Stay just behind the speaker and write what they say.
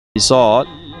resort,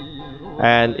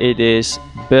 and it is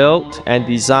built and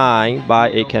designed by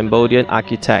a Cambodian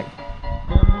architect.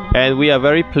 And we are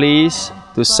very pleased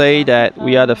to say that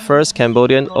we are the first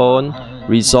Cambodian-owned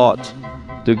resort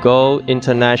to go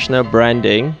international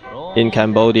branding in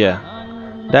Cambodia.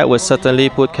 That would certainly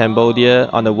put Cambodia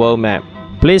on the world map.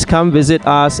 Please come visit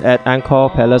us at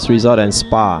Angkor Palace Resort and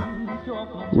Spa.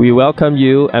 We welcome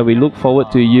you and we look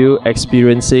forward to you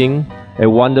experiencing a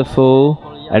wonderful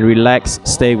and relaxed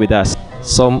stay with us.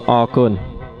 Som Arkun.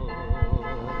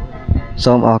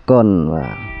 Som Arkun.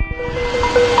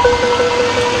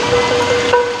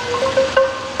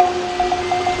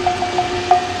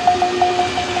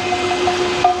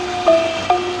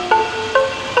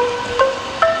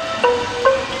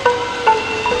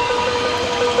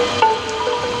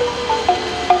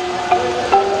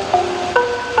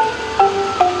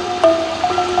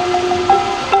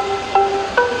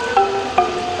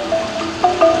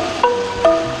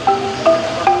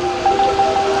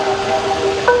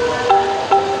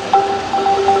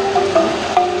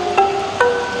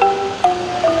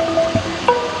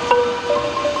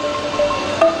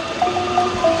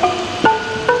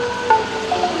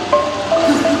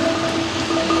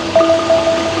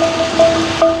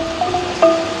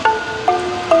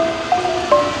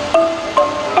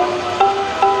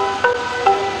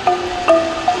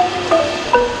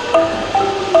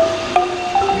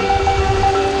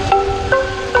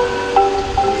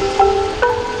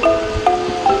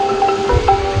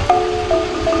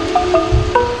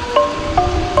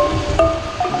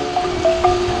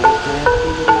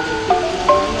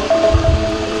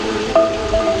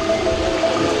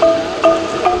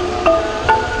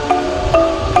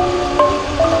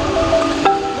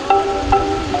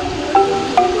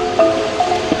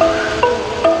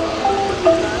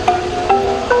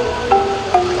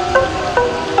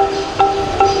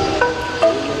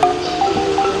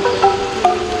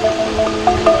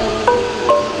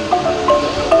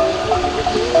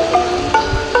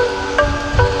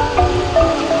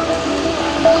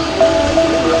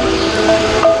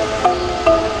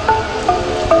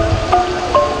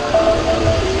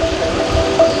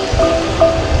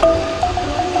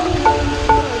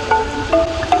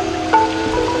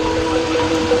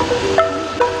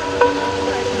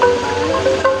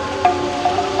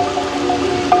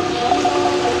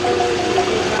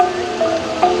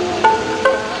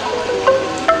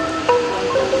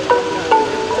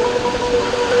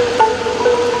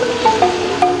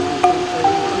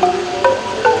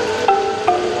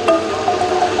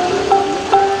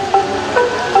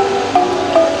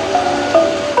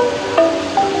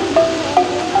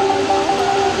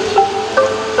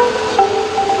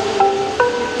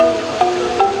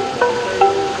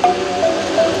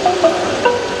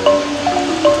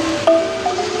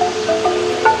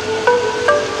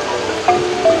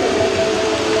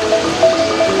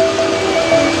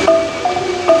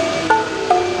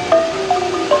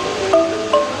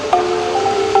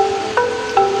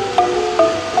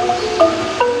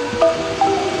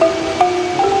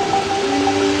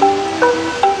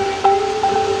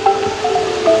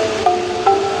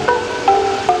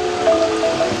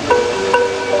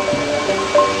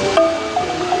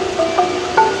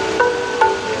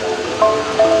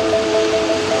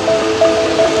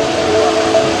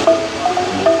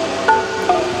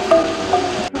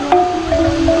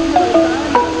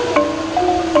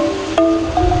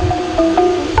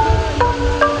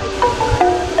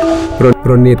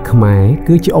រនាតខ្មែរ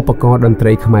គឺជាឧបករណ៍តន្ត្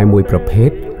រីខ្មែរមួយប្រភេទ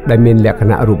ដែលមានលក្ខ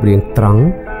ណៈរូបរាងត្រង់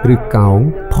ឬកោង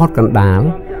ផតកណ្ដាល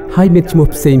ហើយមានឈ្មោះ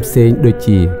ផ្សេងដូច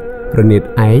ជារនាត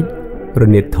ឯករ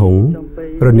នាតធុង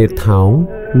រនាតថោង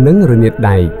និងរនាត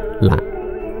ដែកឡាក់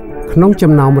ក្នុង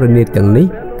ចំណោមរនាតទាំងនេះ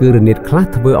គឺរនាតខ្លះ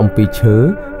ធ្វើអំពីឈើ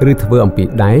ឬធ្វើអំពី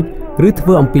ដែកឬធ្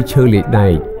វើអំពីឈើលាយដែ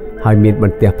កហើយមានប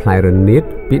ន្ទះផ្លែរនាត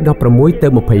ពី16ទៅ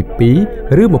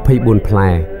22ឬ24ផ្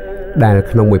លែដែល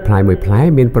ក្នុងមួយផ្លែ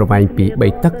មានប្រវែងពី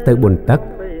3តឹកទៅ4តឹក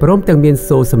ព្រមទាំងមាន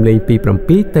សូរសំឡេងពី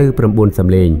7ទៅ9សំ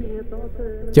ឡេង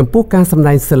ចំពោះការសម្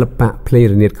ដែងសិល្បៈភ្លេង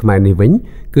រនាតខ្មែរនេះវិញ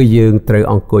គឺយើងត្រូវ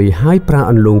អង្គុយហើយប្រើ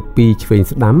អន្លូង2ឆ្វេង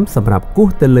ស្ដាំសម្រាប់គោះ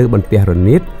ទៅលើបន្ទះរ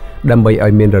នាតដើម្បីឲ្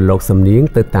យមានរលកសំនៀង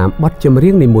ទៅតាមបទចម្រៀ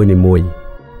ងនីមួយៗ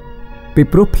ពី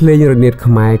ព្រោះភ្លេងរនាត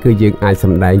ខ្មែរគឺយើងអាចស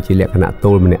ម្ដែងជាលក្ខណៈ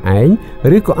ទោលម្នាក់ឯង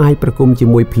ឬក៏អាចប្រគំជា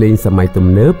មួយភ្លេងសម័យទំ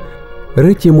នើប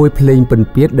ឬជាមួយភ្លេងពិណ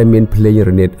ពាទ្យដែលមានភ្លេង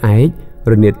រនាតឯក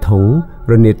រនាតធុង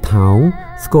រនាតថោង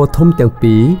ស្គរធំទាំង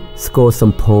ពីរស្គរ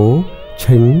សំភោ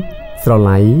ឈិងស្រ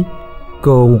ឡៃគ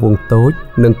ងវងតូច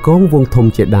និងគងវងធំ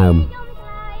ជាដើម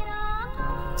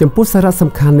ចំពោះសារៈសំ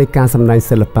ខាន់នៃការសម្ដែង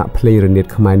សិល្បៈភ្លេងរនាត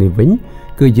ខ្មែរនេះវិញ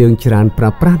គឺយើងច្រើនប្រើ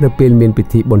ប្រាស់នៅពេលមានពិ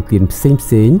ធីបុណ្យទានផ្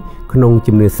សេងៗក្នុង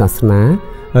ជំនឿសាសនា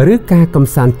ឬការក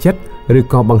ម្សាន្តចិត្ត ឬ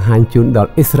ក៏បង្ហាញជូនដល់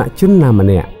ឥស្សរជនណាម្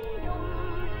នាក់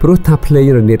ព្រោះថាភ្លេង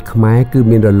រនាតខ្មែរគឺ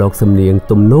មានរលកសំនៀង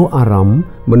ទំនោរអារម្មណ៍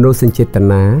មនោសញ្ចេត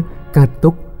នាការទុ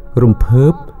ករំភើ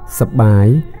បសប្បាយ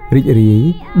រីករាយ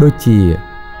ដូចជា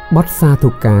បទសាធុ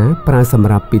ការប្រើសម្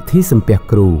រាប់ពិធីសំពះ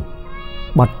គ្រូ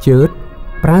បទជើត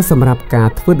ប្រើសម្រាប់ការ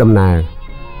ធ្វើដំណើរ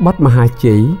បទមហា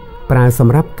ជ័យប្រើស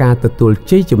ម្រាប់ការទទួល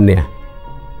ជ័យជំនះ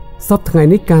សប្តាហ៍ថ្ងៃ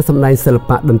នេះការសម្ដែងសិល្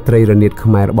បៈតន្ត្រីរនាតខ្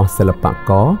មែររបស់សិល្ប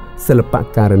ករសិល្ប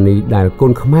ករនីដែលកូ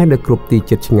នខ្មែរនៅគ្រប់ទី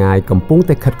ជិតឆ្ងាយកំពុង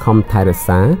តែខិតខំថែរក្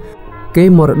សាគេ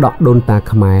មរតកដូនតា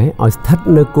ខ្មែរឲ្យស្ថិត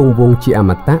នៅគង់វង្សជាអ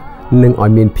មតៈនិងឲ្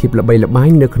យមានភាពល្បីល្បាញ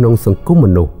នៅក្នុងសង្គមម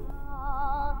នុស្ស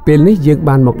ពេលនេះយើង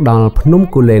បានមកដល់ភ្នំ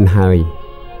គូលែនហើយ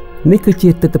នេះគឺជា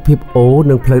ទិដ្ឋភាពអូរ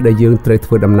និងផ្លូវដែលយើងត្រូវធ្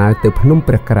វើដំណើរទៅភ្នំ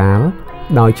ព្រះក្រាល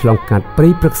ដោយឆ្លងកាត់ព្រៃ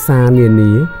ព្រឹក្សានា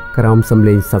នាក្រោមសំ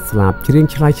ឡេងសត្វស្លាបច្រៀង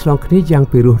ឆ្លើយឆ្លងគ្នាយ៉ាង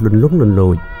ពិរោះលន្លង់លន្លោ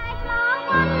ច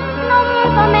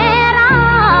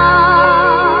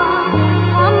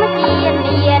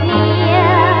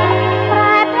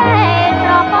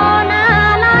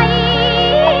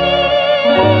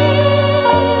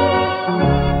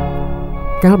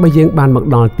កាលបើយើងបានមក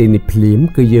ដល់ទីនេះភ្លាម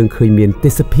គឺយើងឃើញមានទេ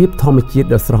សភាពធម្មជាតិ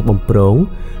ដ៏ស្រស់បំព្រង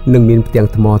និងមានផ្ទាំង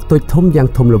ថ្មតូចធំយ៉ាង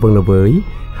ធំល្វឹងល្វើយ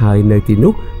ហើយនៅទី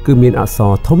នោះគឺមានអក្ស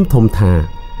រធំធំថា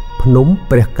ភ្នំ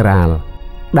ព្រះក្រាល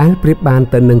ដែលប្រៀបបាន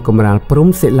ទៅនឹងកម្រាលព្រំ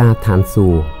សិលាឋានសួ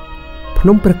គ៌ភ្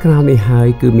នំព្រះក្រាលនេះហើយ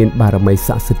គឺមានបារមី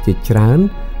ស័ក្តិសិទ្ធិជាច្រើន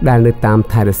ដែលនៅតាម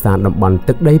ថែរក្សាតំបន់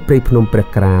ទឹកដីព្រៃភ្នំព្រះ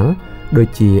ក្រាលដូច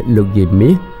ជាលោកយាយមា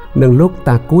សនិងលោក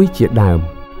តាគួយជាដើម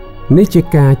នេះជា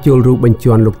ការចូលរួមបញ្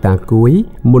ជាន់លោកតាគួយ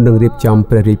មុននឹងរៀបចំ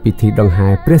ព្រះរាជពិធីដង្ហែ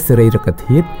ព្រះសិរីរិក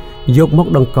ធាតុយកមក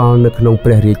ដង្កល់នៅក្នុងព្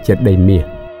រះរាជចេតិយមាស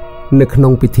នៅក្នុ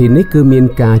ងពិធីនេះគឺមាន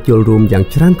ការចូលរួមយ៉ាង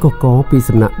ច្រើនកុះករពី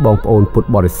សំណាក់បងប្អូនពុទ្ធ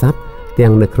បរិស័ទទាំ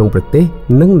ងនៅក្នុងប្រទេស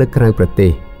និងនៅក្រៅប្រទេ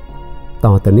សត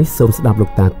ទៅនេះសូមស្ដាប់លោ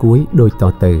កតាគួយដូចត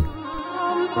ទៅ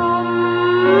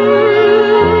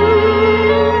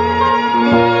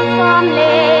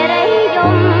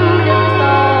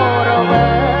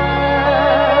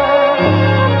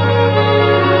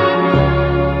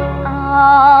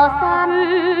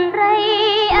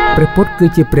ព្រះពុទ្ធគឺ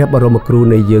ជាព្រះបរមគ្រូ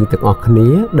នៃយើងទាំងអស់គ្នា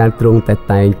ដែលទ្រង់តែ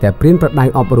តែងតែព្រានប្រដៅ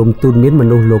អប់រំទូនមានម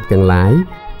នុស្សលោកទាំងឡាយ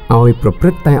ឲ្យប្រព្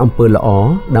រឹត្តតែអំពើល្អ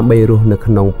ដើម្បីរស់នៅ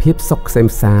ក្នុងភាពសុខក្សេម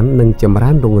សាន្តនិងចម្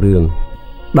រើនរុងរឿង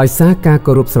ដោយសារការ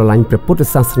គោរពស្រឡាញ់ព្រះពុទ្ធ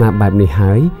សាសនាបែបនេះ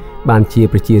ហើយបានជា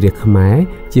ប្រជារាស្ត្រខ្មែរ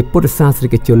ជាពុទ្ធសាសនិ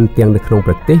កជនទាំងនៅក្នុង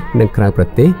ប្រទេសនិងក្រៅប្រ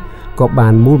ទេសក៏បា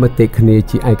នមូលមតិគ្នា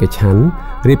ជាឯកច្ឆន្ទ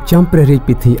រៀបចំព្រះរាជ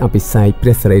ពិធីអភិសេកព្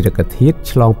រះសិរីរិកធាតុ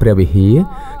ឆ្លងព្រះវិហារ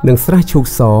និងស្រះឈូក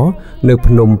សនៅ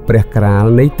ភ្នំព្រះក្រាល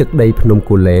នៃទឹកដីភ្នំ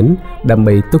គូលែនដើម្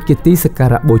បីទុកជាទីសក្កា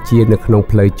រៈបូជានៅក្នុង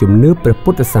ផ្លូវជំនឿព្រះពុ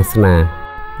ទ្ធសាសនា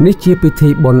នេះជាពិធី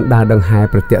បុណ្យដើរដង្ហែ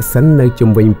ប្រទក្សិណនៅជុំ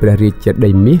វិញព្រះរាជចេតិ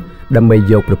យមាសដើម្បី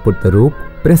យកព្រះពុទ្ធរូប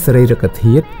ព្រះសិរីរិក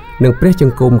ធាតុនិងព្រះច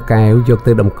ង្កូមកែវយក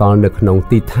ទៅតម្កល់នៅក្នុង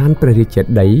ទីឋានព្រះរាជចេ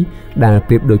តិយដែល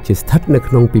ប្រៀបដូចជាស្ថិតនៅ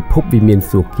ក្នុងពិភពវិមាន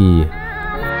សួគ៌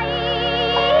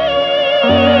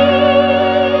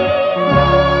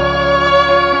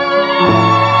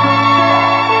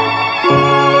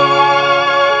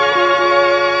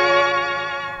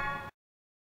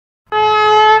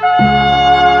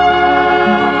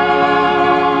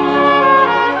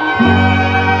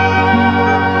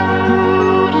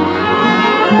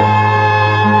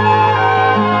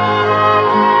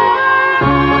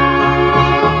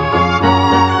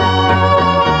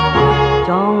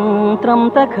ត្រឹម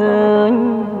តែឃើញ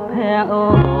ភ័ក្រអូ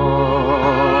ន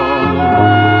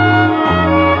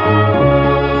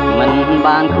មិន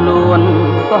បានខ្លួន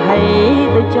ក៏ហី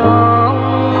ទៅចង់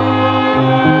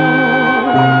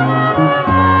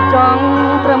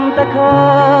ត្រឹមតែឃើ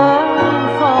ញ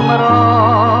សមរ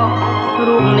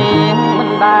រូបនាងមិន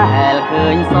ដែលឃើ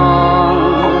ញសង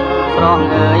ស្រស់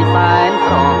អើយសែន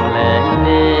ស្រស់លែង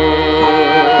ទេ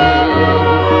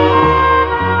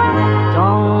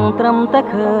ត្រឹមតែ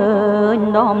ឃើញ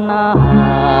ដំណា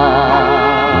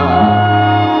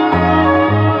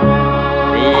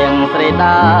រៀងស្រី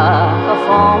តាក៏ស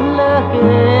មលើ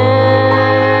គេ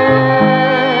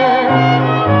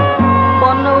ប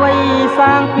នអ្វី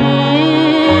សាងពី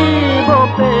បូ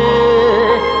ពេ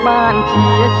បានជា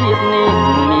ជាតិនេះ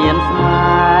មានស្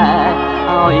នេហ៍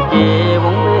ឲ្យគេវ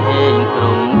ងវែងក្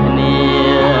រុមគ្នា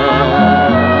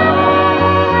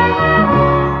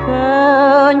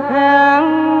ឃើញខាង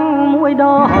មួយដ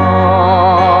ង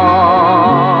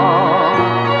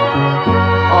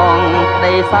អង្គក្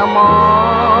តីសៅម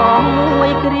ងមួ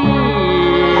យគ្រា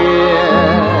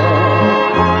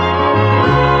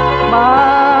បើ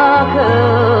ឃើ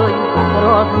ញ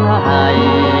រាល់ថ្ងៃ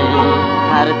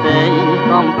ហរតី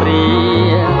កំព្រា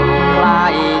ខ្លា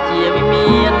យជាវិ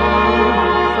មាន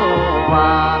សូ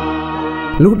វ័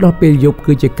ន លុះដល់ពេលយប់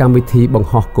គឺជាកម្មវិធីបង្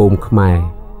ហោះគោមខ្មែរ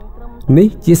នេះ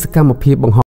ជាសកម្មភាពបង្ហោះ